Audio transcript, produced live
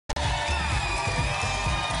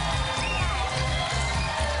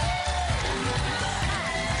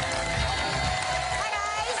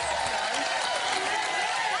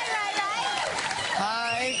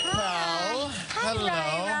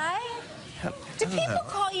Do people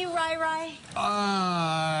call you Rai Rai?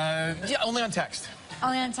 Yeah, only on text.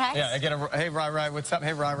 Only on text? Yeah, I get a, hey, Rai Rai, what's up?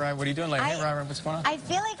 Hey, Rai Rai, what are you doing? Like, hey, Rai Rai, what's going on? I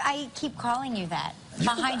feel like I keep calling you that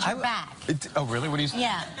behind your back. Oh, really? What do you say?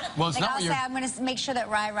 Yeah. Well, it's like not I'll say, I'm going to make sure that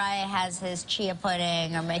Rai Rai has his chia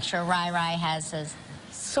pudding, or make sure Rai Rai has his...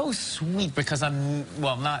 So sweet, because I'm,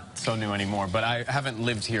 well, not so new anymore, but I haven't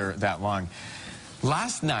lived here that long.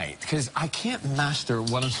 Last night, because I can't master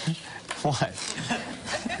one of... What?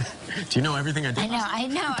 Do you know everything I did? I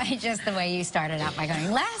know. Just the way you started out by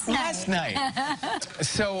going, last night.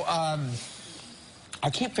 So, I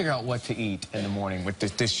can't figure out what to eat in the morning. With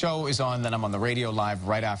this show is on, then I'm on the radio live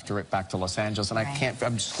right after it, back to Los Angeles, and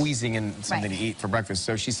I'm squeezing in something to eat for breakfast.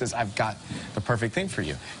 So she says, I've got the perfect thing for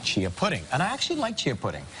you, chia pudding. And I actually like chia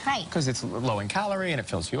pudding. Right. Because it's low in calorie and it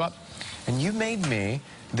fills you up. And you made me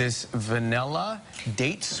this vanilla,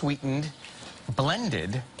 date-sweetened,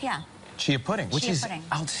 blended chia pudding, which is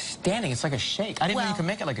outstanding. It's like a shake. I didn't know you could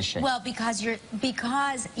make it like a shake. Well, because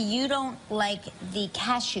you don't like the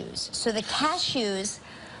cashews. So the cashews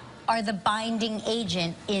are the binding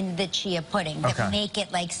agent in the chia pudding that make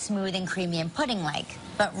it like smooth and creamy and pudding-like.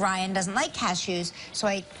 But Ryan doesn't like cashews, so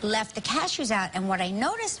I left the cashews out. And what I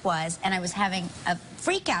noticed was, and I was having a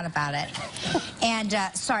freak out about it. And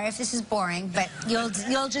sorry if this is boring, but you'll just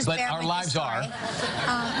bear with me. But our lives are.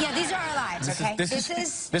 Yeah, these are our lives. Okay. This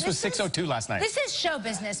was 6:02 last night. This is show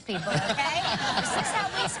business, people. Okay. This is how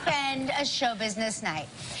we spend a show business night.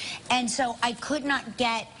 And so I could not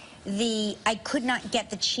get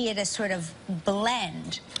the chia to sort of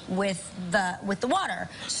blend with the water.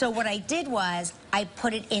 So what I did was I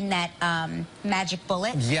put it in that magic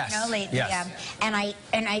bullet. Yes. You know, and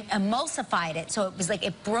I emulsified it, so it was like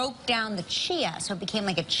it broke down the chia, so it became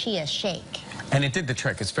like a chia shake. And it did the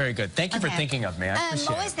trick. It's very good. Thank you for thinking of me. I appreciate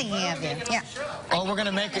I'm always thinking of you. Yeah. Oh, we're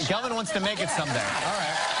gonna make it. Kelvin wants to make it someday. All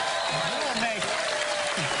right. We'll make it.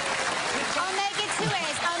 I'll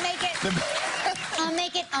make it 2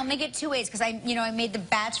 ways. I'll make it 2 ways, because I made the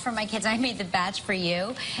batch for my kids. I made the batch for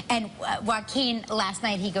you. And Joaquin, last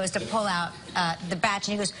night, he goes to pull out the batch,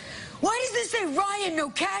 and he goes, "Why does this say Ryan No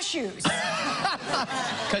Cashews?"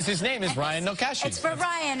 Because his name is Ryan No Cashews. It's for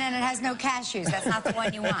Ryan, and it has no cashews. That's not the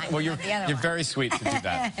one you want. Well, you're very sweet to do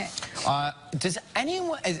that. Does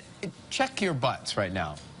anyone check your butts right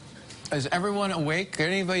now? Is everyone awake? Did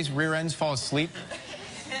anybody's rear ends fall asleep?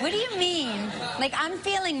 What do you mean? Like, I'm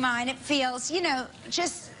feeling mine. It feels,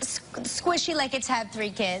 just squishy, like it's had 3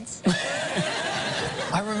 kids.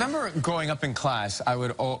 I remember growing up in class,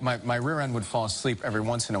 my rear end would fall asleep every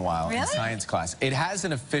once in a while in science class. It has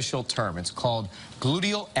an official term. It's called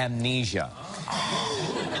gluteal amnesia.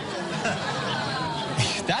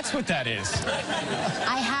 That's what that is.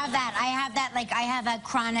 I have that. Like, I have a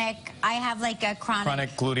chronic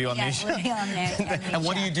gluteal amnesia. Yeah, gluteal amnesia. And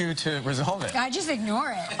what do you do to resolve it? I just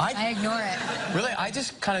ignore it. I ignore it. Really? I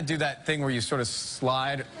just kind of do that thing where you sort of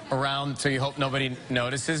slide around so you hope nobody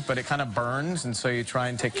notices, but it kind of burns, and so you try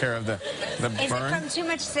and take care of the burn. Is it from too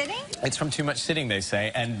much sitting? It's from too much sitting, they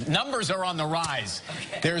say, and numbers are on the rise.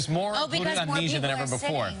 There's more gluteal amnesia than ever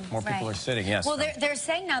before. More people are sitting, yes. Well, they're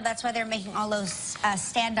saying now that's why they're making all those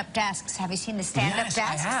stand-up desks. Have you seen the stand-up desks?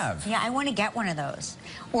 Yes, I have. Yeah, I want to get one of those.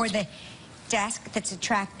 Or the desk that's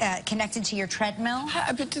connected to your treadmill.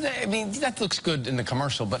 I mean, that looks good in the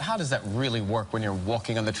commercial, but how does that really work when you're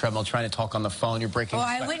walking on the treadmill, trying to talk on the phone, you're breaking Oh,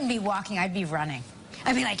 I wouldn't be walking, I'd be running.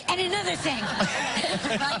 I'd be like, and another thing.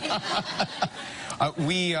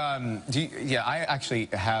 I actually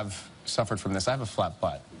have suffered from this. I have a flat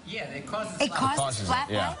butt. Yeah, it causes flat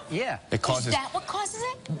butt? Yeah. It causes. Is that what causes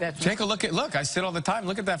it? Take a look at, I sit all the time.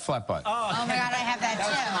 Look at that flat butt. Oh my God, I have that too.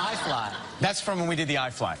 That's an eye fly. That's from when we did the eye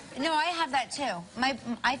fly. No, I have that too.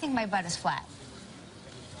 I think my butt is flat.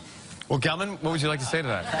 Well, Gelman, what would you like to say to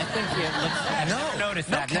that? I think I've noticed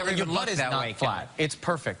that. Never your butt is that not way, flat. It's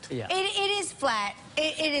perfect. Yeah. It is flat.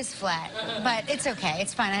 It is flat, but it's okay.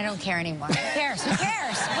 It's fine. I don't care anymore. Who cares? Who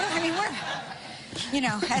cares? I mean,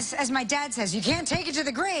 as my dad says, you can't take it to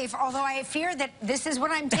the grave, although I fear that this is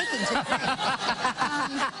what I'm taking to the grave.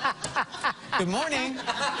 Good morning.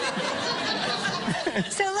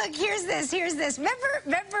 So look, here's this.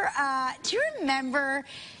 Remember, do you remember,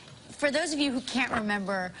 for those of you who can't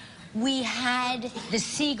remember, we had the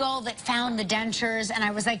seagull that found the dentures, and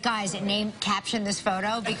I was like, guys, caption this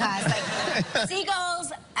photo, because like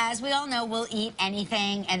seagulls, as we all know, will eat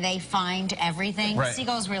anything, and they find everything. Right.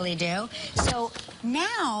 Seagulls really do. So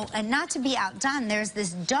now, and not to be outdone, there's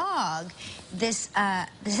this dog, this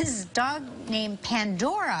dog named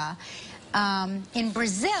Pandora in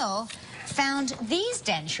Brazil, found these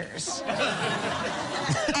dentures.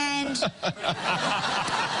 And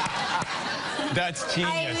that's genius.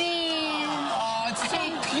 I mean, it's so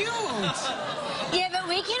cute. Yeah, but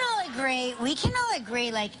we can all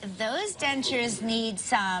agree, like, those dentures need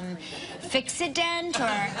some Fix-A-Dent or,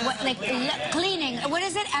 what, like, cleaning. What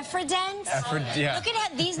is it, Effra-Dent? Yeah. Look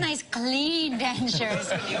at these nice clean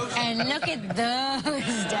dentures, and look at those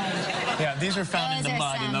dentures. Yeah, these are found in the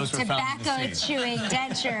mud, and those were found in the sea. Tobacco-chewing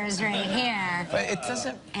dentures right here. But it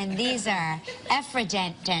doesn't... And these are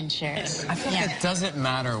Effra-Dent dentures. I think it doesn't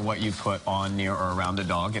matter what you put on, near, or around a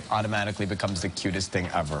dog. It automatically becomes the cutest thing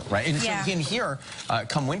ever, right? And so in here,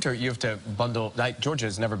 come winter, you have to bundle...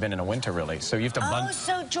 Georgia's never been in a winter, really, so you have to bundle... Oh,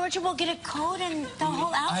 so Georgia will get a coat and the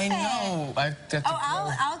whole outfit. I know.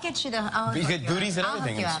 I'll get you the... You get booties and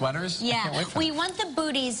everything, and sweaters? Yeah, we want the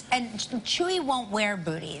booties, and Chewy won't wear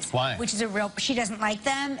booties. Why? Which is a real... She doesn't like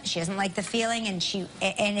them, she doesn't like the feeling,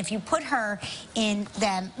 and if you put her in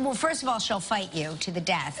them... Well, first of all, she'll fight you to the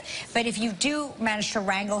death, but if you do manage to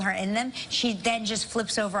wrangle her in them, she then just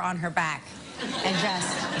flips over on her back. And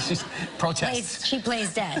just protests. She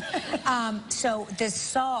plays dead. So the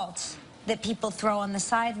salt that people throw on the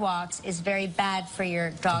sidewalks is very bad for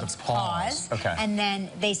your dog's paws. Okay. And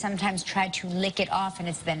then they sometimes try to lick it off, and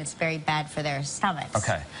then it's very bad for their stomachs.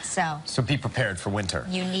 Okay. So be prepared for winter.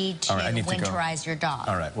 You need to winterize your dog.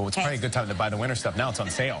 All right. Well, it's probably a good time to buy the winter stuff. Now it's on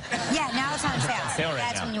sale. Yeah, now it's on sale. Sale right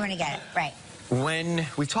That's now. when you want to get it. Right. When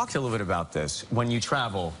we talked a little bit about this, when you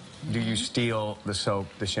travel, do you steal the soap,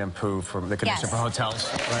 the shampoo, from the conditioner from hotels?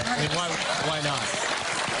 Right? I mean, why not?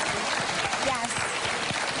 Yes.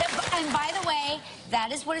 And by the way,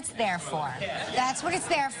 that is what it's there for. That's what it's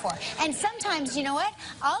there for. And sometimes, you know what?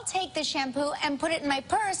 I'll take the shampoo and put it in my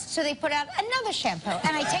purse, so they put out another shampoo.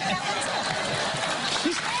 And I take that one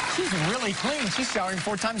too. She's really clean. She's showering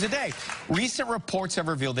 4 times a day. Recent reports have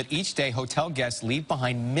revealed that each day hotel guests leave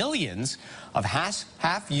behind millions of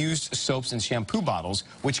half-used soaps and shampoo bottles,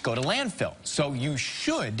 which go to landfill. So you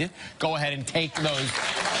should go ahead and take those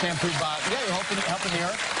shampoo bottles. Yeah, you're helping the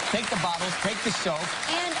earth. Take the bottles, take the soap.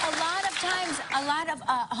 And a lot of times, a lot of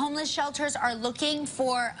homeless shelters are looking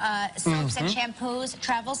for soaps and shampoos,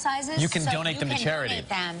 travel sizes. You can donate them to charity. Donate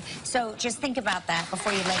them. So just think about that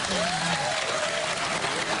before you let them.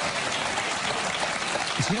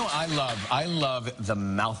 You know what I love the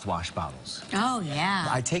mouthwash bottles. Oh, yeah.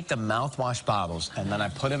 I take the mouthwash bottles and then I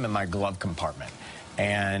put them in my glove compartment.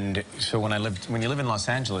 And so when you live in Los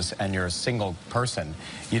Angeles and you're a single person,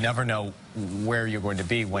 you never know where you're going to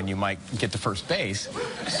be when you might get to first base.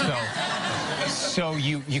 So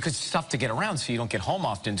you could stuff to get around so you don't get home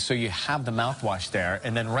often. So you have the mouthwash there,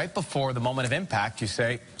 and then right before the moment of impact, you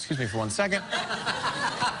say, "Excuse me for 1 second."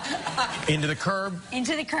 Into the curb.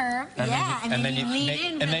 Into the curb, and then you lean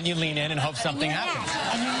in. And then you lean in and hope something happens.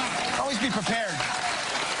 Always be prepared.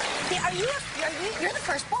 You're the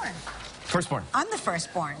firstborn. Firstborn. I'm the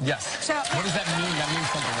firstborn. Yes. So what does that mean? That means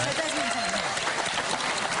something, right? It does mean something.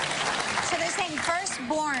 So they're saying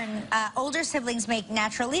firstborn, older siblings make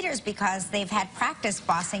natural leaders because they've had practice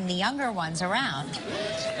bossing the younger ones around.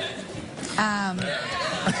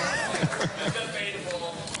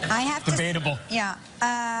 I have to... Debatable. Yeah.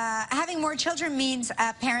 Having more children means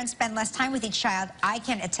parents spend less time with each child. I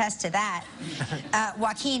can attest to that.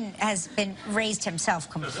 Joaquin has been raised himself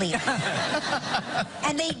completely.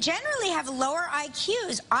 And they generally have lower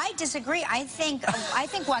IQs. I disagree. I think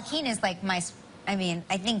Joaquin is like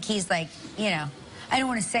I think he's like, you know, I don't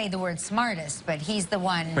want to say the word smartest, but he's the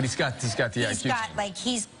one. But he's got the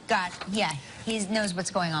IQ. He knows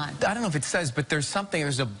what's going on. I don't know if it says, but there's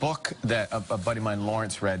a book that a buddy of mine,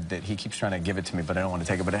 Lawrence, read that he keeps trying to give it to me, but I don't want to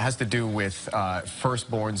take it. But it has to do with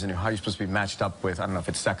firstborns and how you're supposed to be matched up with, I don't know if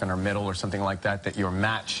it's second or middle or something like that, that your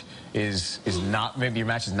match is not, maybe your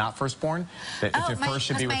match is not firstborn, that if your first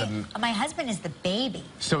should be with a... My husband is the baby.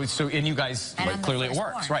 So and you guys, clearly it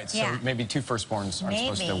works, right? Yeah. So maybe 2 firstborns aren't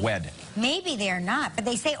supposed to wed. Maybe they're not, but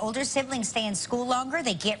they say older siblings stay in school longer,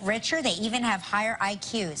 they get richer, they even have higher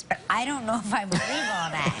IQs. But I don't know if I believe all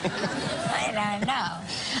that. I don't know.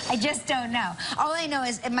 I just don't know. All I know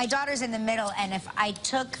is my daughter's in the middle, and if I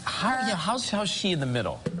took her... How's she in the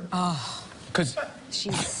middle? Oh. Because...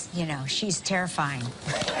 She's terrifying.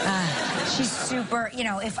 She's super,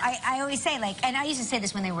 if I always say, like, and I used to say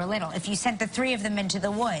this when they were little, if you sent the 3 of them into the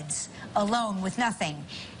woods alone with nothing,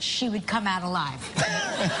 she would come out alive.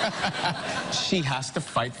 She has to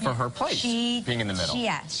fight for her place, being in the middle.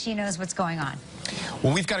 Yeah, she knows what's going on.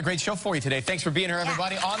 Well, we've got a great show for you today. Thanks for being here,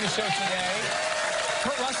 everybody. On the show today,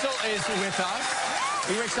 Kurt Russell is with us.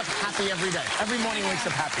 He wakes up happy every day. Every morning he wakes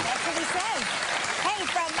up happy. That's what he says. Hey,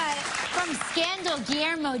 from Scandal,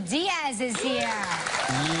 Guillermo Díaz is here.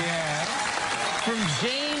 Yeah. From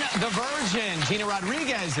Jane the Virgin, Gina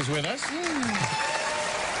Rodriguez is with us.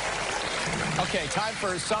 Okay, time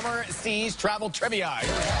for Summer Seas Travel Trivia.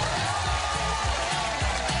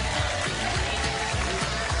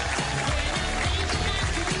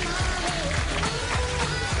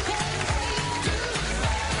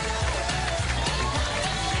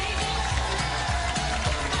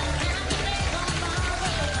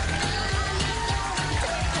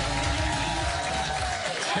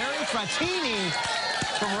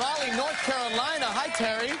 From Raleigh, North Carolina. Hi,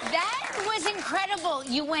 Terry. That was incredible.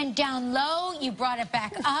 You went down low. You brought it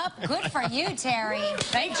back up. Good for you, Terry.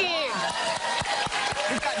 Thank you.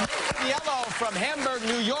 We've got Nick Yellow from Hamburg,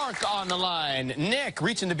 New York on the line. Nick,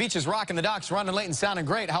 reaching the beaches, rocking the docks, running late and sounding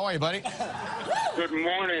great. How are you, buddy? Good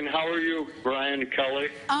morning. How are you, Brian Kelly?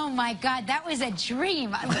 Oh, my God. That was a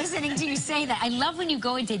dream. I'm listening to you say that. I love when you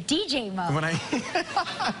go into DJ mode.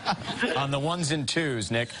 When on the ones and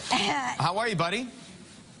twos, Nick. How are you, buddy?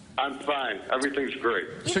 I'm fine. Everything's great.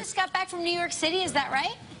 You just got back from New York City, is that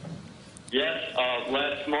right? Yes.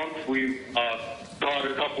 Last month we caught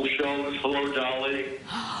a couple shows. Hello, Dolly.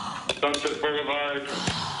 Sunset Boulevard.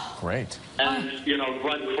 Great. And, you know,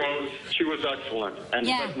 Glenn Close. She was excellent. And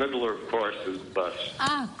Beth Midler, of course, is the best.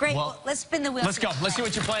 Ah, great. Well, let's spin the wheel. Let's go. Let's see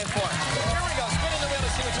what you're playing for. Here we go. Spinning the wheel.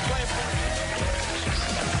 Let's see what you're playing for.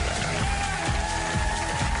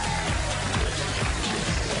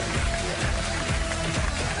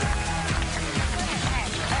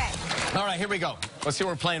 All right, here we go. Let's see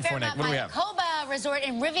what we're playing for, Nick. What do we have? Coba Resort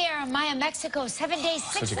in Riviera Maya, Mexico. 7 days,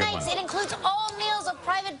 6 nights. It includes all meals, a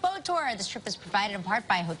private boat tour. This trip is provided in part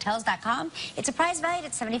by Hotels.com. It's a prize valued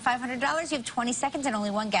at $7,500. You have 20 seconds and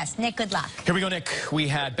only one guess. Nick, good luck. Here we go, Nick. We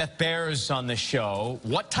had Beth Bears on the show.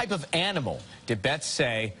 What type of animal did Beth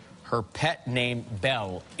say her pet name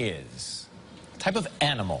Belle is? Type of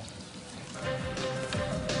animal.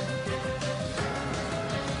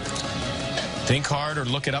 Think hard or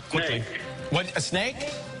look it up quickly. Snake. What, a snake?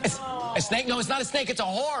 A snake? No, it's not a snake. It's a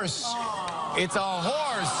horse. It's a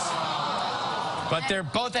horse. But they're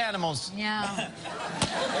both animals. Yeah.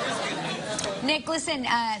 Nick, listen,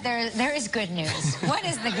 there is good news. What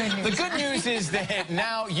is the good news? The good news is that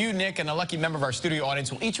now you, Nick, and a lucky member of our studio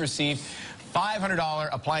audience will each receive $500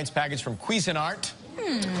 appliance package from Cuisinart.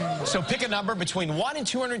 So pick a number between 1 and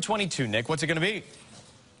 222, Nick. What's it going to be?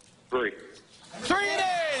 3. 3 it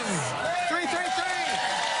is! 3, 3, 3.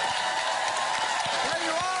 There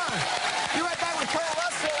you are. Be right back with Kurt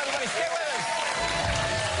Russell, everybody. Stay with us.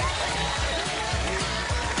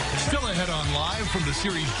 Still ahead on Live from the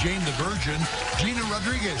series Jane the Virgin, Gina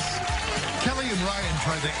Rodriguez. Kelly and Ryan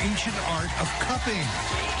try the ancient art of cupping.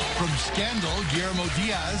 From Scandal, Guillermo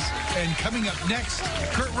Díaz. And coming up next,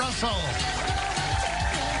 Kurt Russell.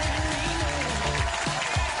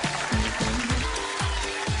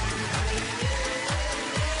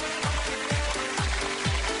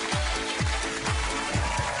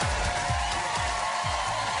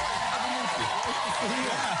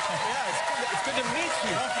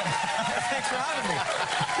 Thanks for having me.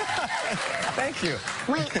 Thank you.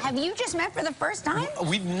 Wait, have you just met for the first time?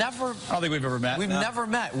 We've never... I don't think we've ever met. We've never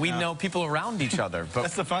met. We know people around each other. But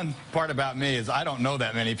that's the fun part about me is I don't know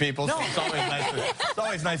that many people. No. So it's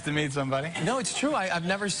always nice to meet somebody. No, it's true. I've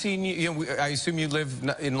never seen you. You know, I assume you live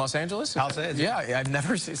in Los Angeles? I'll say it. Yeah, I've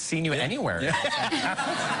never seen you anywhere. Yeah.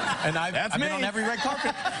 And I've been on every red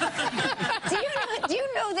carpet. Do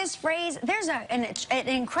you know this phrase? There's an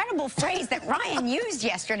incredible phrase that Ryan used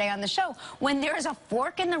yesterday on the show. When there's a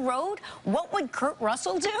fork in the road, what would Kurt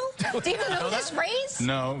Russell do? Do you know this phrase?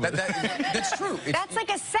 No. That's true. That's like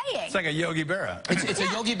a saying. It's like a Yogi Berra. It's a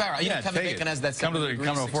Yogi Berra. Yeah, Kevin Bacon has that. Come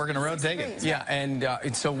to a fork in the road, take it. Yeah,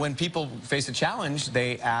 and so when people face a challenge,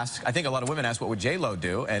 they ask, I think a lot of women ask, what would J-Lo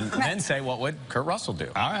do? And men say, what would Kurt Russell do?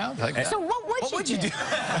 All right, I'll take that. So what would you do?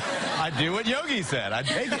 I'd do what Yogi said. I'd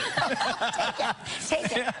take it.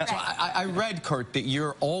 Take it. So I read, Kurt, that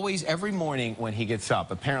you're always, every morning when he gets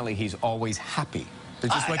up, apparently he's always happy. They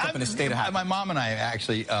just wake up in a state of happiness. My mom and I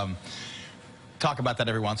actually talk about that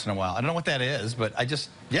every once in a while. I don't know what that is, but I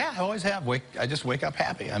always have. I just wake up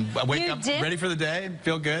happy. I wake up ready for the day,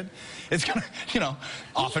 feel good. It's gonna,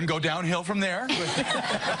 often go downhill from there.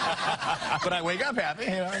 But I wake up happy.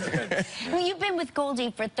 It's good. Well, you've been with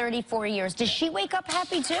Goldie for 34 years. Does she wake up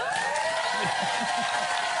happy too?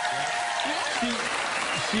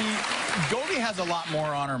 Goldie has a lot more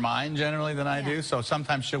on her mind generally than I do, so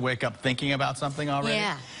sometimes she'll wake up thinking about something already.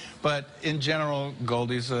 Yeah. But in general,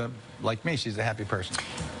 Goldie's like me. She's a happy person.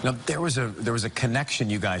 Now there was a connection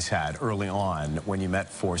you guys had early on when you met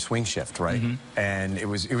for Swing Shift, right? Mm-hmm. And it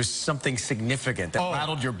was something significant that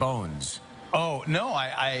rattled your bones. Oh no,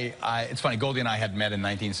 it's funny. Goldie and I had met in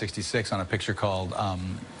 1966 on a picture called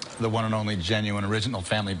 "The One and Only Genuine Original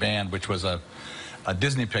Family Band," which was a a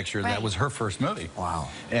Disney picture that was her first movie. Wow.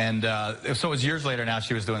 And so it was years later now,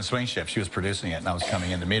 she was doing Swing Shift. She was producing it, and I was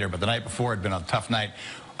coming in to meet her. But the night before had been a tough night.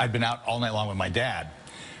 I'd been out all night long with my dad.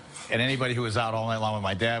 And anybody who was out all night long with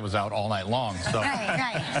my dad was out all night long. So,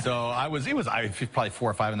 so it was probably 4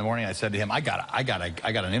 or 5 in the morning. I said to him, I got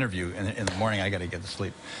an interview in the morning. I got to get to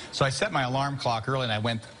sleep. So I set my alarm clock early, and I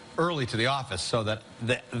went early to the office so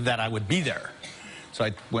that I would be there. So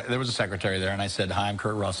there was a secretary there, and I said, hi, I'm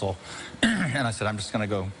Kurt Russell. And I said, I'm just going to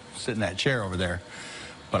go sit in that chair over there,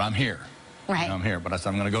 but I'm here. Right. You know, I'm here, but I said,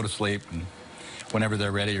 I'm going to go to sleep, and whenever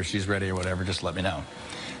they're ready or she's ready or whatever, just let me know.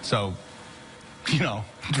 So, you know,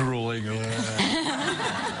 drooling.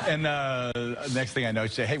 And next thing I know,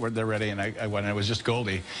 she said, hey, they're ready. And I went, and it was just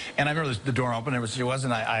Goldie. And I remember the door open, she was,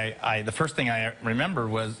 and the first thing I remember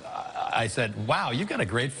was I said, wow, you've got a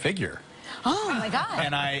great figure. Oh, my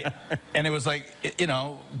God. And it was like, you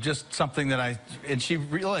know, just something that and she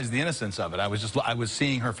realized the innocence of it. I was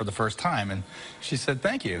seeing her for the first time, and she said,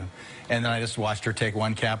 thank you. And then I just watched her take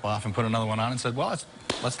one cap off and put another one on and said, well,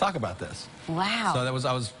 let's talk about this. Wow. So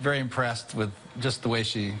I was very impressed with just the way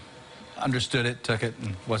she understood it, took it,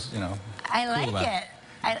 and was, you know, I like cool about it.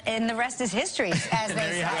 And the rest is history, as they say.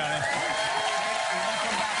 We'll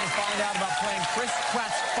come back and find out about playing Chris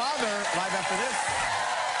Pratt's father live after this.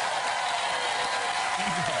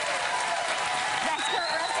 That's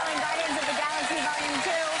Kurt Russell in Guardians of the Galaxy Volume 2.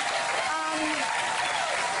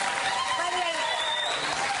 By the way,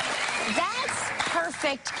 that's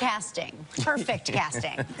perfect casting. Perfect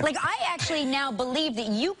casting. Like, I actually now believe that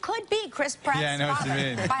you could be Chris Pratt's Yeah, I know what you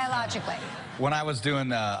father, mean. biologically. When I was doing,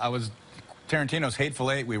 Tarantino's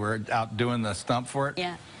Hateful Eight, we were out doing the stump for it.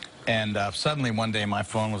 Yeah. And suddenly one day my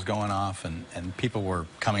phone was going off, and people were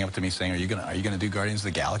coming up to me saying, are you gonna do Guardians of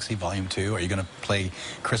the Galaxy Volume 2? Are you gonna play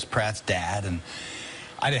Chris Pratt's dad? And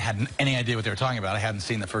I didn't have any idea what they were talking about. I hadn't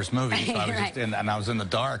seen the first movie, so I was just and I was in the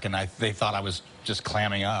dark, and they thought I was just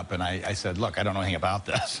clamming up, and I said, look, I don't know anything about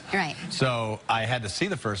this. Right. So I had to see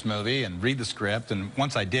the first movie and read the script, and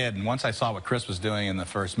once I did, and once I saw what Chris was doing in the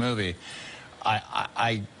first movie,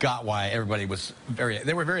 I got why everybody was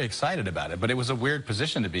they were very excited about it. But it was a weird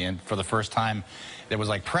position to be in. For the first time, there was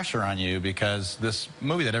like pressure on you, because this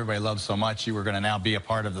movie that everybody loved so much, you were going to now be a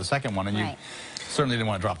part of the second one, and you certainly didn't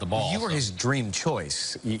want to drop the ball. You were his dream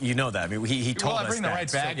choice. You know that. I mean, he told us that. Well, I bring the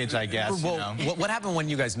right baggage, I guess. Well, you know? what happened when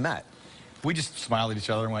you guys met? We just smiled at each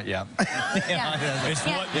other and went, yeah.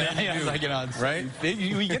 Like, you know, right?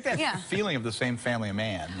 You get that feeling of the same family of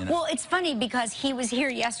man. You know? Well, it's funny because he was here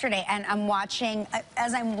yesterday, and I'm watching,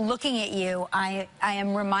 as I'm looking at you, I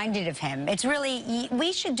am reminded of him. It's really,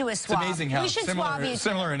 we should do a swap. It's amazing how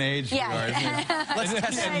similar in age you are. Let's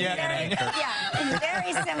test it. Yeah,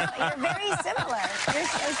 very similar. You're very similar. You're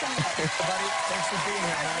so similar. Buddy, thanks for being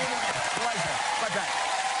here, man. Pleasure. Bye-bye.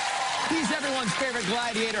 He's everyone's favorite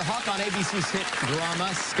gladiator hawk on ABC's hit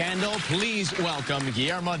drama Scandal. Please welcome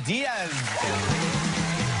Guillermo Díaz.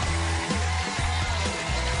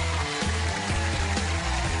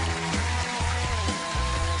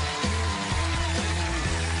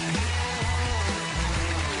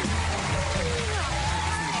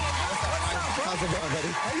 How's it going, buddy?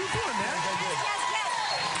 How you doing, man?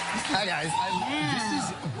 Hi, guys.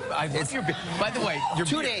 I love your by the way, you're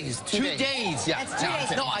 2 days. 2 days. Yeah. That's 2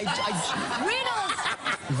 days. No,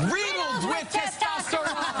 riddled with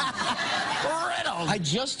testosterone. Riddled. I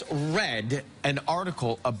just read an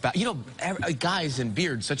article about, you know, guys and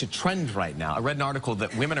beards, such a trend right now. I read an article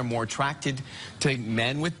that women are more attracted to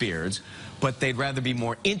men with beards, but they'd rather be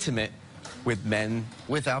more intimate with men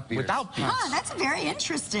without beards. Huh, that's very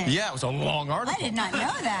interesting. Yeah, it was a long article. I did not know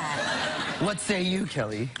that. What say you,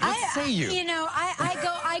 Kelly? What say you? You know,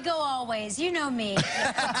 I go always. You know me.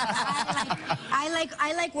 I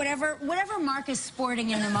like whatever Mark is sporting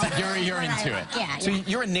in the moment. You're into it. Yeah. So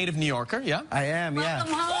you're a native New Yorker, yeah? I am, yeah.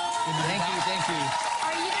 Welcome home. Thank you.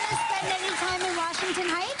 Are you going to spend any time in Washington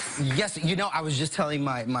Heights? Yes, you know, I was just telling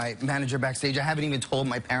my manager backstage, I haven't even told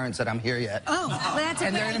my parents that I'm here yet. Oh, well, that's a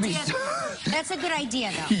And good they're gonna be idea. That's a good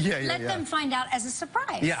idea, though. Let them find out as a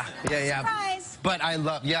surprise. Yeah. Surprise. But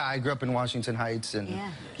I grew up in Washington Heights, and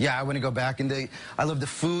I want to go back. And I love the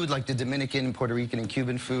food, like the Dominican, Puerto Rican, and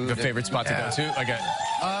Cuban food. Your favorite spot to go to? Okay.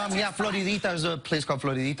 Yeah, Floridita. There's a place called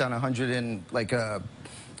Floridita on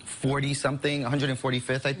 140-something,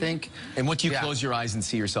 145th, I think. And what do you close your eyes and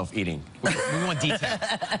see yourself eating? We want detail.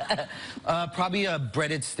 Probably a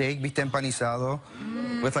breaded steak, bistec empanizado,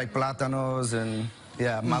 with like plátanos and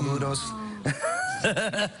maduros.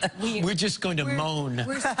 We're just going to moan.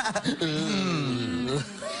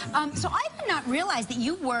 So I did not realize that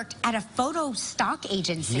you worked at a photo stock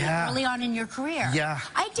agency early on in your career. Yeah.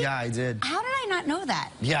 I did. Yeah, I did. How did I not know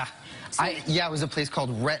that? Yeah. Yeah, it was a place called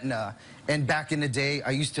Retina. And back in the day,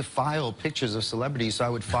 I used to file pictures of celebrities. So I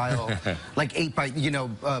would file like 8 by,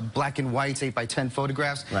 black and whites, 8 by 10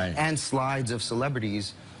 photographs, and slides of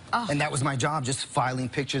celebrities. Oh. And that was my job, just filing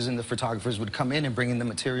pictures, and the photographers would come in and bring in the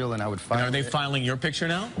material, and I would file. And are they filing your picture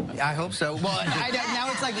now? I hope so. Well,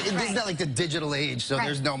 now it's like this is like the digital age, so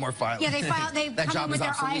there's no more filing. Yeah, they file. They that come job in with is their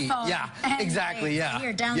obsolete. iPhone. Yeah, exactly.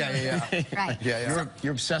 Here, download. Right. Yeah.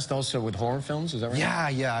 You're obsessed also with horror films, is that right?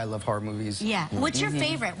 Yeah. I love horror movies. Yeah. What's your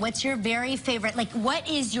favorite? What's your very favorite? Like, what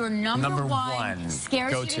is your number one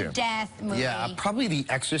scares you to death movie? Yeah, probably The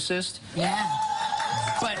Exorcist. Yeah.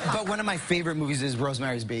 But one of my favorite movies is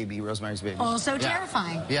Rosemary's Baby. Rosemary's Baby. Also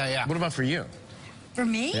terrifying. Yeah. What about for you? For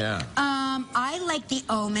me? Yeah. I like The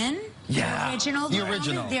Omen. Yeah. The original.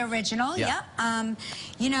 The original. Yeah.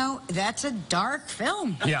 Yep. That's a dark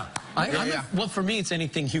film. Yeah. Well, for me, it's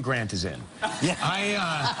anything Hugh Grant is in. Yeah.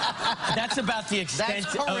 That's about the extent.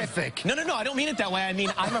 That's horrific. No. I don't mean it that way. I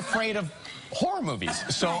mean, I'm afraid of horror movies,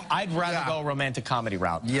 so I'd rather go romantic comedy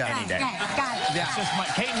route any day. Got it. It's just my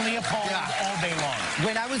Kate and Leopold all day long.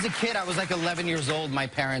 When I was a kid, I was like 11 years old. My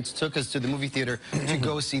parents took us to the movie theater to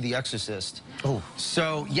go see The Exorcist. Oh.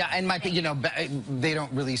 So and they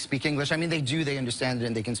don't really speak English. I mean, they do. They understand it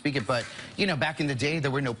and they can speak it. But back in the day,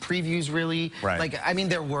 there were no previews really. Right. Like, I mean,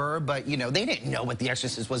 there were, but they didn't know what The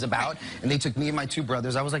Exorcist was about. And they took me and my 2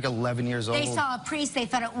 brothers. I was like 11 years old. They saw a priest. They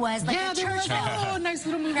thought it was like a church. Oh, nice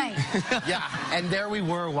little movie. Right. Yeah. And there we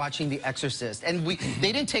were watching The Exorcist, and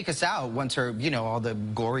they didn't take us out once her, all the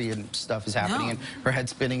gory and stuff is happening, and her head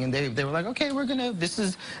spinning, and they were like, okay, this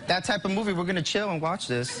is that type of movie. We're gonna chill and watch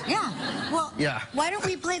this. Yeah. Well. Yeah. Why don't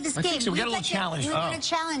we play this game? So we got a little challenge. We're gonna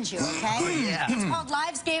challenge you, okay? Yeah. It's called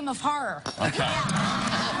Live's Game of Horror. Okay.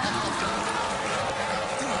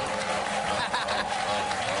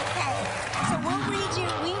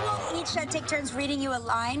 Take turns reading you a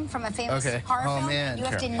line from a famous horror film. Man. You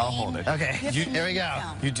have to name. I'll hold it. Okay. Here we go.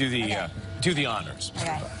 You do the honors.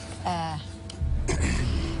 Okay.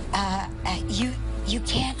 You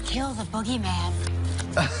can't kill the boogeyman.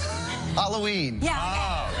 Halloween.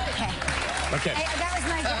 Yeah. Okay. That was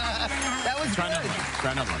my job. That was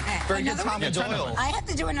Try another one. Very good, Tommy Doyle. I have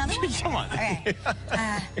to do another one. Come on. Okay.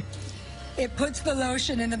 It puts the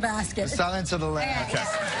lotion in the basket. Silence of the Lambs. Okay.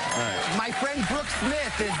 All right. My friend Brooke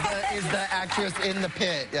Smith is the actress in The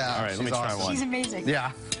Pit. Yeah. All right, let me try one. She's amazing.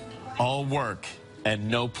 Yeah. All work and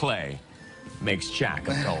no play makes Jack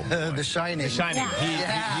a dull boy. The Shining. The Shining.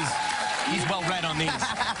 He's well read on these.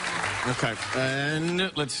 Okay,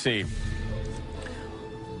 and let's see.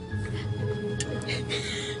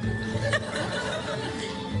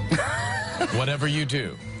 Whatever you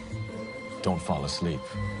do, don't fall asleep.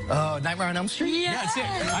 Oh, Nightmare on Elm Street? Yeah, that's it.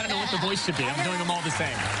 I don't know what the voice should be. I'm doing them all the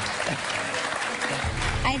same.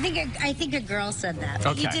 I think a girl said that.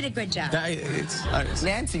 Okay. You did a good job.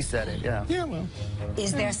 Nancy said it, yeah. Yeah, well.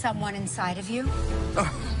 Is there someone inside of you?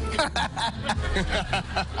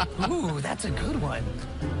 Ooh, that's a good one.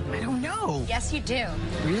 I don't know. Yes, you do.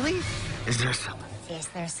 Really? Is there someone? Is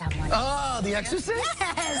there someone? Oh, The Exorcist?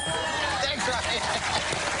 Yes! Thanks, Ryan.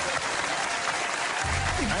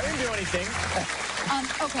 I didn't do anything.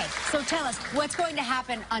 Okay, so tell us, what's going to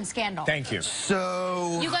happen on Scandal? Thank you.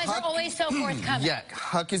 So... You guys are always so forthcoming. Yeah,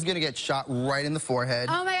 Huck is going to get shot right in the forehead.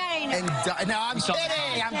 Oh, my God, I know. No, I'm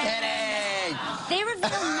kidding. I'm kidding. They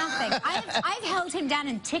reveal nothing. I've held him down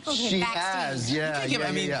and tickled him backstage. She has, yeah.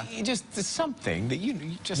 I mean, just something that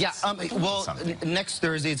you just... Yeah, well, next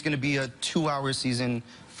Thursday, it's going to be a 2-hour season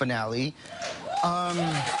finale.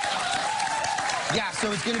 Yeah,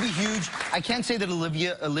 so it's going to be huge. I can't say that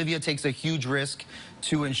Olivia takes a huge risk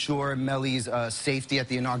to ensure Mellie's safety at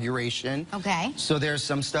the inauguration. Okay. So there's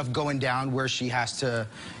some stuff going down where she has to,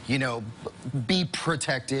 be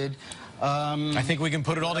protected. I think we can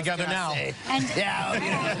put it all together now. And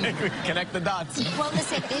yeah, connect the dots. Well,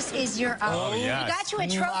 listen, this is your... Oh, yes. We got you a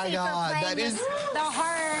trophy for playing the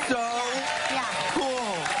horror. So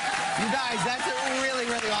cool. You guys, that's really,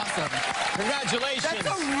 really awesome. Congratulations. That's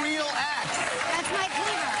a real axe. That's my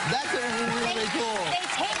cleaver. That's really cool. They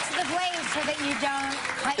take the blade so that you don't...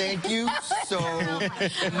 Thank you so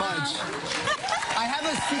much. I have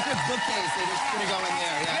a secret bookcase that is going to go in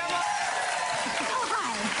there. Yeah. Oh,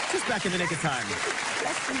 hi. Just back in the nick of time.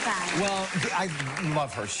 Just in time. Well, I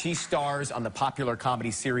love her. She stars on the popular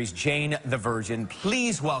comedy series Jane the Virgin.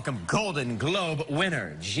 Please welcome Golden Globe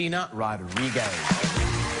winner Gina Rodriguez.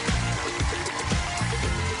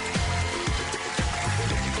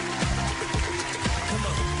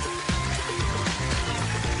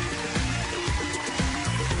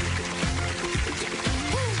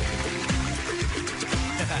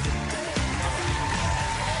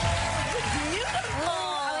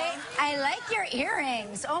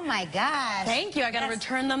 rings. Oh, my gosh. Thank you. I got to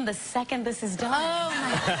return them the second this is done. Oh,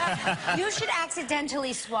 my God. You should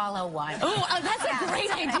accidentally swallow one. Oh, that's a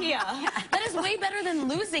great idea. That is way better than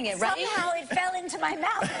losing it, right? Somehow it fell into my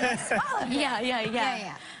mouth and I swallowed it.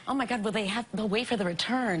 Yeah. Oh, my God, they'll wait for the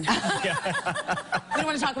return. We don't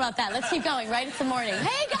want to talk about that. Let's keep going, right? It's the morning.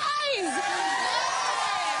 Hey, guys!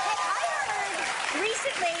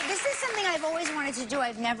 Recently, this is something I've always wanted to do.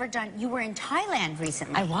 I've never done. You were in Thailand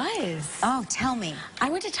recently. I was. Oh, tell me. I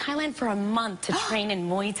went to Thailand for a month to train in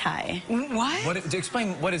Muay Thai. What?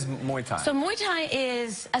 Explain, what is Muay Thai? So Muay Thai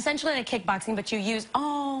is essentially like kickboxing, but you use,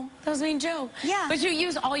 that was mean Joe. Yeah. But you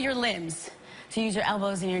use all your limbs. So you use your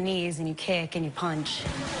elbows and your knees, and you kick and you punch.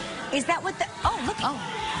 Is that what the, look. Oh,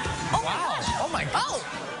 wow. My gosh. Oh, my gosh.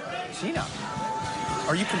 Gina,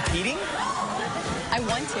 are you competing? I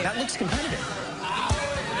want to. That looks competitive.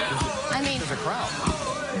 I mean, there's a crowd.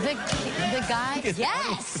 The guy,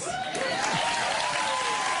 yes.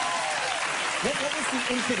 What was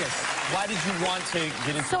the impetus? Why did you want to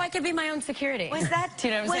get into? So I could be my own security. Was that? Do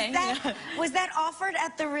you know what I'm saying? Was that offered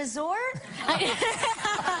at the resort? It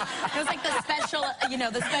was like the special,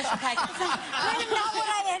 the special package. Kind of not what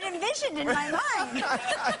I had envisioned in my mind.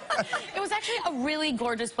 It was actually a really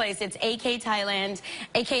gorgeous place. It's AKA Thailand,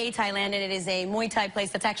 and it is a Muay Thai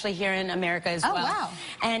place that's actually here in America as well. Oh, wow.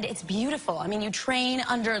 And it's beautiful. I mean, you train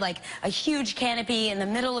under like a huge canopy in the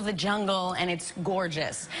middle of the jungle, and it's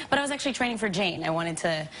gorgeous. But I was actually training for Jane. I wanted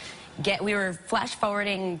to we were flash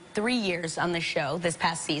forwarding 3 years on the show this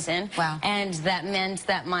past season. Wow. And that meant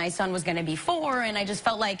that my son was going to be 4, and I just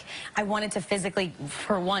felt like I wanted to physically,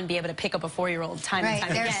 for one, be able to pick up a 4are time and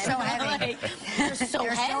time they're again. so heavy. Like, they're so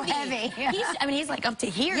heavy. Yeah. He's like up to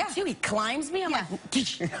here, too. He climbs me. I'm like, what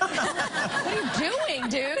are you doing,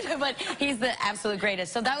 dude? But he's the absolute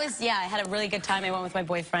greatest. So that was, I had a really good time. I went with my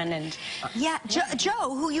boyfriend. And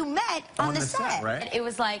Joe, who you met on the set. Right? It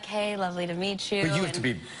was like, hey, lovely to meet you. But you have to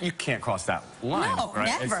be, you can't cross that line, no, right?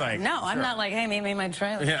 never. It's like, no, I'm not like, hey, meet me in my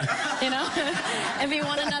trailer. Yeah. If you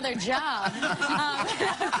want another job. I'm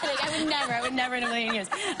kidding. I would never in a million years.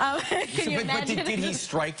 Can you imagine? But did he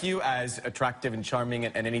strike you as attractive and charming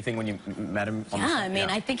and anything when you met him on the set? I mean,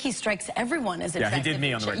 I think he strikes everyone as attractive. Yeah, he did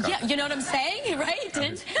me on the red carpet. Yeah, you know what I'm saying, right?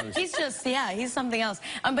 He's just, he's something else.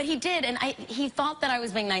 But he did, and he thought that I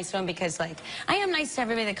was being nice to him because, like, I am nice to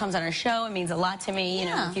everybody that comes on our show. It means a lot to me, you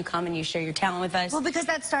know, if you come and you share your talent with us. Well, because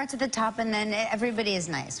that starts at the top, and then everybody is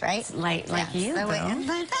nice, right? Like you, though.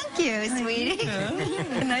 Thank you, sweetie.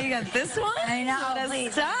 Now you got this one? I know,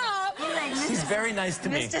 please. Stop. She's very nice to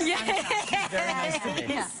me. She's very nice to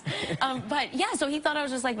me. But, so he thought I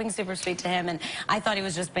was just, like, being super sweet to him, and I thought he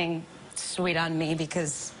was just being sweet on me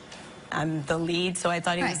because I'm the lead, so I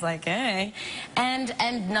thought he was like, hey. And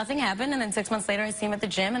nothing happened, and then 6 months later, I see him at the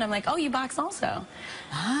gym, and I'm like, oh, you box also.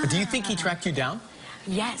 But do you think he tracked you down?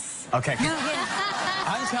 Yes. Okay.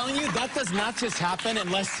 I'm telling you, that does not just happen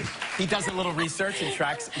unless he does a little research and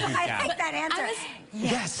tracks you down. I like that answer.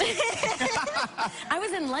 Yes. I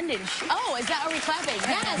was in London. Oh, are we clapping?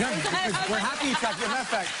 Yes. No, we're happy you tracked you. Matter of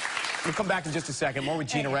fact, we'll come back in just a second. More with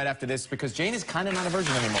Gina right after this because Jane is kind of not a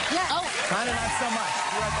virgin anymore. Yeah. Oh. Kind of not so much.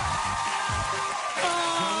 Be right back.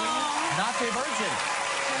 Jane, not the virgin.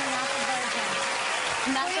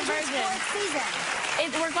 Not the virgin. Fourth season.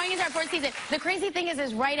 We're going into our 4th season. The crazy thing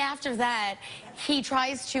is right after that, he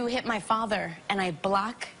tries to hit my father, and I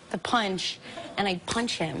block the punch, and I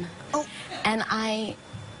punch him. Oh. And I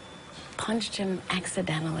punched him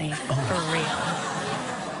accidentally, for real.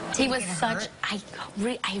 He was such, I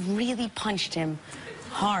really punched him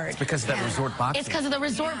hard. It's because of that resort boxing. It's because of the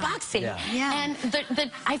resort boxing. Yeah. And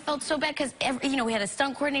I felt so bad because, we had a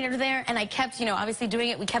stunt coordinator there, and I kept, obviously doing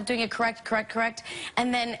it. We kept doing it correct.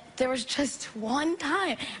 And then there was just one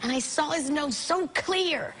time, and I saw his nose so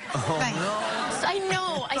clear. Oh, no. I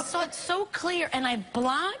know. I saw it so clear, and I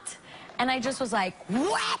blocked, and I just was like,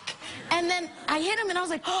 whack! And then I hit him, and I was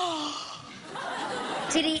like, oh.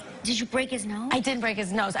 Did you break his nose? I didn't break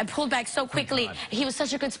his nose. I pulled back so quickly. He was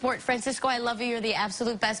such a good sport. Francisco, I love you. You're the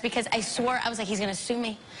absolute best because I swore, I was like, he's going to sue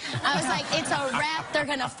me. I was like, it's a wrap. They're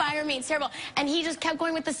going to fire me. It's terrible. And he just kept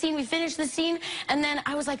going with the scene. We finished the scene. And then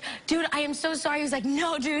I was like, dude, I am so sorry. He was like,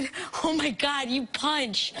 no, dude. Oh, my God, you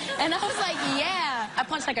punch. And I was like, yeah. I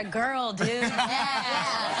punched like a girl, dude. Yeah.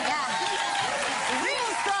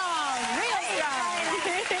 Real strong.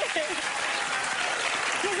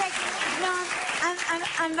 He's like, no,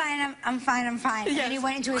 I'm fine. Yes. And he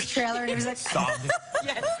went into his trailer and he was like,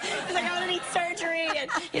 Yes. He's like, I'm going to need surgery. And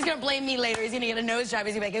he's going to blame me later. He's going to get a nose job.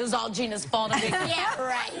 He's going to be like, it was all Gina's fault. I'm like, yeah,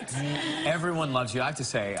 right. Everyone loves you. I have to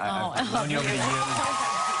say, I've known you over the years.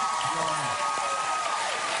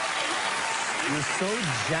 You're so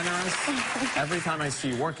generous. Every time I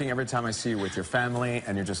see you working, every time I see you with your family,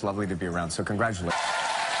 and you're just lovely to be around. So congratulations.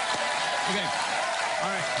 Okay. All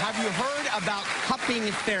right. Have you heard about cupping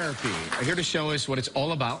therapy? Here to show us what it's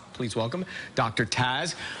all about, please welcome Dr.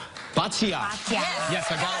 Taz Batia. Yes,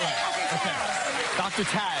 I got it right. Okay. Dr.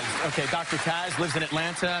 Taz. Okay, Dr. Taz lives in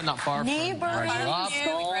Atlanta, not far from neighborhood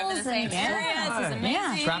schools and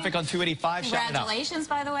amazing. Traffic on 285. Congratulations,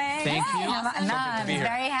 by the way. Thank you. I'm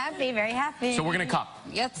very happy, very happy. So we're gonna cup.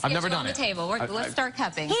 I've never done it. On the table. Let's start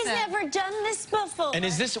cupping. He's never done this before. And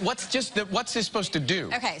is this what's this supposed to do?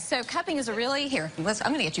 Okay, so cupping is a really I'm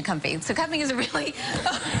gonna get you comfy. So cupping is a really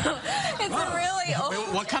it's a really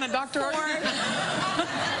old. What kind of doctor are you?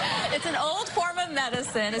 It's an old form of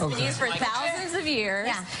medicine. It's been used for thousands of years.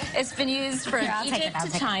 Yeah. It's been used from Egypt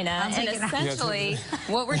to China. And essentially,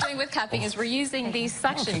 what we're doing with cupping is we're using these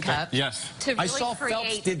suction cups to really I saw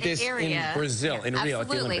Phelps did this in Brazil, in Rio at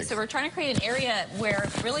the Olympics. So we're trying to create an area where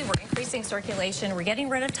really we're increasing circulation, we're getting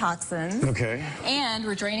rid of toxins, and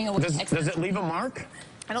we're draining away. Does it leave a mark?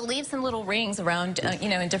 It'll leave some little rings around,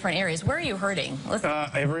 in different areas. Where are you hurting?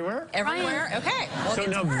 Everywhere. Everywhere? Okay. Well, so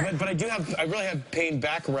no, but I really have pain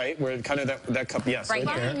back right where kind of that cup. Yes. Right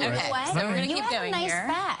there. Okay. Right. So we're gonna keep going nice here.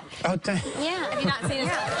 Back. Oh, thanks. Yeah. Have you not seen his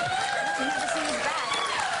back? I've never seen his back.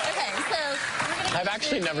 Okay. So we're gonna. I've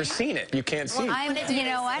actually never seen it. You can't see. You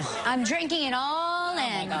know what? I'm drinking it all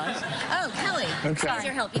in. Oh, Kelly. Okay. Needs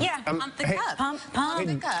your help. You need to pump the cup. Pump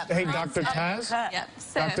the cup. Hey, Dr. Taz. Yep.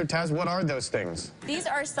 So, Dr. Taz, what are those things? These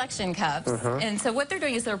are suction cups, and so what they're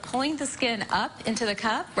doing is they're pulling the skin up into the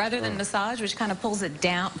cup rather than massage, which kind of pulls it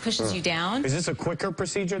down, pushes you down. Is this a quicker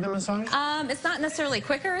procedure than massage? It's not necessarily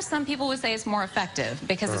quicker. Some people would say it's more effective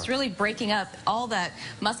because it's really breaking up all that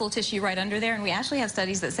muscle tissue right under there, and we actually have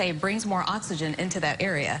studies that say it brings more oxygen into that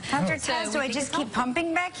area. Dr. Taz, do I just keep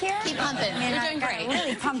pumping back here? Keep pumping. You're doing great.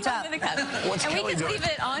 Really pumped up. And we can leave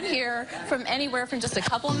it on here from anywhere from just a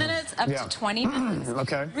couple minutes up to 20 minutes.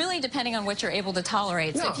 Okay. Really depending on what you're able to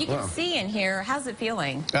tolerate. So if you can see in here, how's it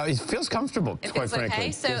feeling? It feels comfortable, quite frankly.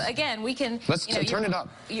 Okay. So again, we can. Let's turn it up.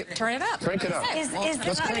 Turn it up. Crank it up.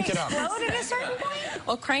 Let's crank it up. Explode at a certain point?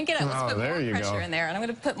 Well, crank it up. Let's put more pressure in there, and I'm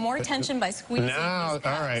going to put more tension by squeezing. Now,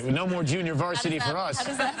 all right. No more junior varsity for us. How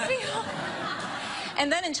does that feel? And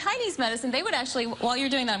then in Chinese medicine, they would actually, while you're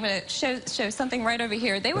doing that, I'm going to show something right over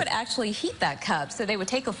here. They would actually heat that cup. So they would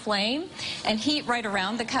take a flame and heat right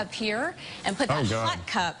around the cup here and put that hot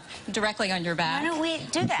cup directly on your back. Why don't we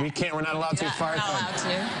do that? We can't. We're not allowed to. We're not allowed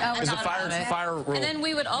to. There's a fire rule. And then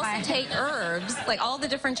we would also take herbs, like all the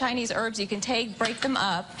different Chinese herbs you can take, break them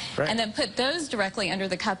up, and then put those directly under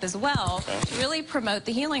the cup as well to really promote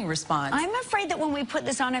the healing response. I'm afraid that when we put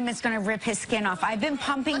this on him, it's going to rip his skin off. I've been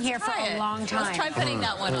pumping here for a long time. Let's try putting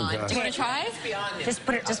that one on. Do you want to try? Just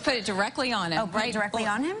put it directly on him. Oh, right directly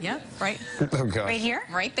on him? Yep, right. Oh, gosh. Right here?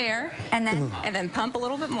 Right there. And then pump a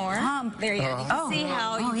little bit more. Pump. There you go. You can see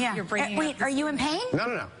how you're bringing Wait, are you in pain?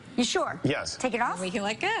 No. You sure? Yes. Take it off? We can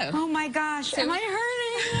let go. Oh my gosh, am I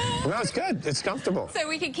hurting? No, it's good. It's comfortable. So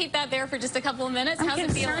we can keep that there for just a couple of minutes. How's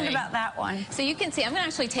it feeling? I'm concerned about that one. So you can see, I'm going to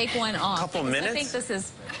actually take one off. A couple minutes? I think this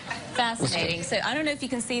is fascinating. So I don't know if you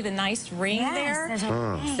can see the nice ring there.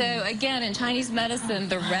 So again, in Chinese medicine,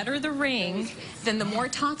 the redder the ring, then the more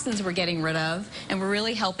toxins we're getting rid of, and we're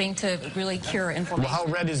really helping to really cure inflammation. Well,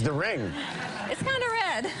 how red is the ring? It's kind of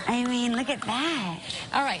red. I mean, look at that.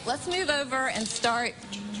 All right, let's move over and start.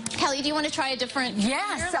 Kelly, do you want to try a different?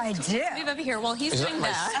 Yes, I do. Move over here while he's doing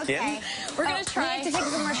that. Okay. We're going to try. We have to take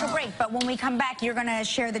a commercial break, but when we come back, you're going to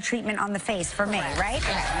share the treatment on the face for me, right?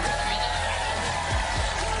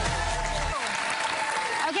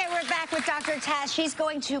 Okay, we're back with Dr. Taz. She's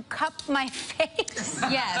going to cup my face.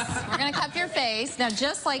 Yes, we're going to cup your face. Now,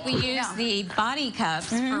 just like we use the body cups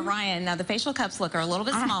for Ryan, now the facial cups are a little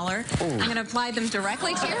bit smaller. I'm going to apply them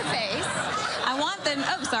directly to your face. I want them,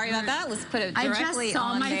 oh, sorry about that. Let's put it directly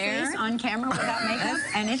on there. I just saw my face on camera without makeup,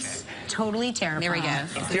 and it's totally terrifying. There we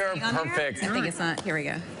go. You're perfect. I think it's not, here we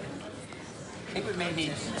go. I think we may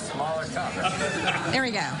need a smaller cup. There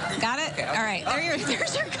we go. Got it? Okay. All right.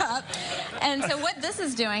 There's your cup. And so what this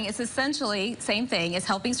is doing is essentially same thing. It's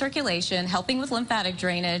helping circulation, helping with lymphatic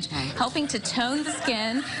drainage, helping to tone the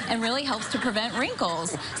skin, and really helps to prevent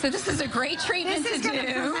wrinkles. So this is a great treatment to do. This is going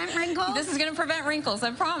to prevent wrinkles? This is going to prevent wrinkles,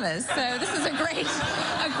 I promise. So this is a great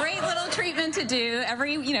little treatment to do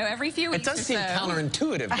every few weeks. It does seem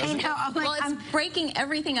counterintuitive, doesn't it? I know. I'm like, well, it's breaking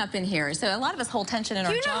everything up in here. So a lot of us hold tension in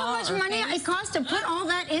our jaw. Do you know how much money it costs to put all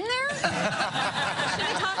that in there? You should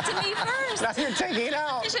have talked to me first. Now you're taking it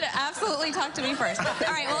out. You should have absolutely talked to me first.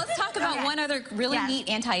 All right, well, let's talk about about one other really neat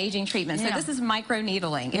anti-aging treatment. So this is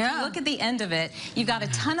micro-needling. If you look at the end of it, you've got a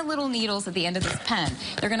ton of little needles at the end of this pen.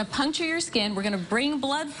 They're going to puncture your skin. We're going to bring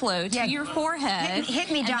blood flow to your forehead.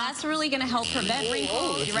 Hit me, Doc. And that's really going to help prevent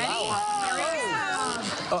wrinkles. You ready?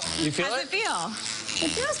 You feel How's it feel? It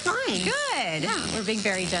feels fine. Good. Yeah, we're being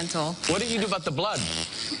very gentle. What do you do about the blood?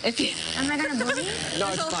 If you, am I going to bleed? No,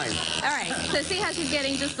 it's fine. All right. So see how she's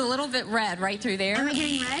getting just a little bit red right through there? Am I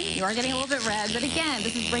getting red? You are getting a little bit red. But again,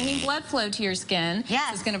 this is bringing blood flow to your skin. Yes.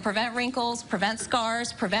 So it's going to prevent wrinkles, prevent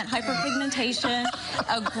scars, prevent hyperpigmentation.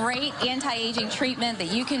 A great anti-aging treatment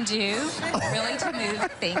that you can do really to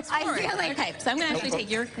move things forward. I feel like... Okay, so I'm going to actually take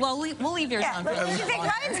your... Well, we'll leave yours on. Let's take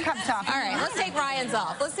Ryan's cups off. All right, let's take Ryan's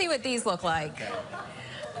off. Let's see what these look like.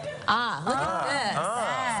 Ah, look at this.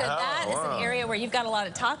 So that is an area where you've got a lot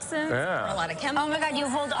of toxins, a lot of chemicals. Oh my God, you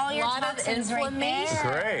hold all your toxins right there.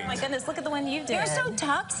 Great. Oh my goodness, look at the one you did. You're so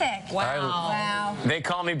toxic. Wow. Wow. They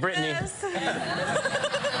call me Brittany. Yes. All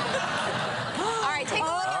right, take a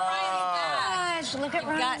look at Ryan's back. Gosh, look at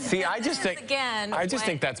Ryan. See, I just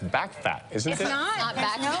think that's back fat, isn't it? It's not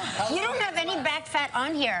back fat. You don't have any back fat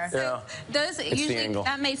on here. Yeah. Those usually,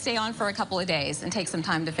 that may stay on for a couple of days and take some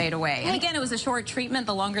time to fade away. And again, it was a short treatment.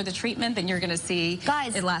 The longer the treatment, then you're going to see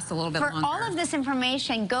it lasts a little bit longer. For all of this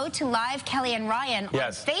information, go to Live Kelly and Ryan on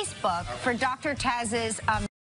Facebook for Dr. Taz's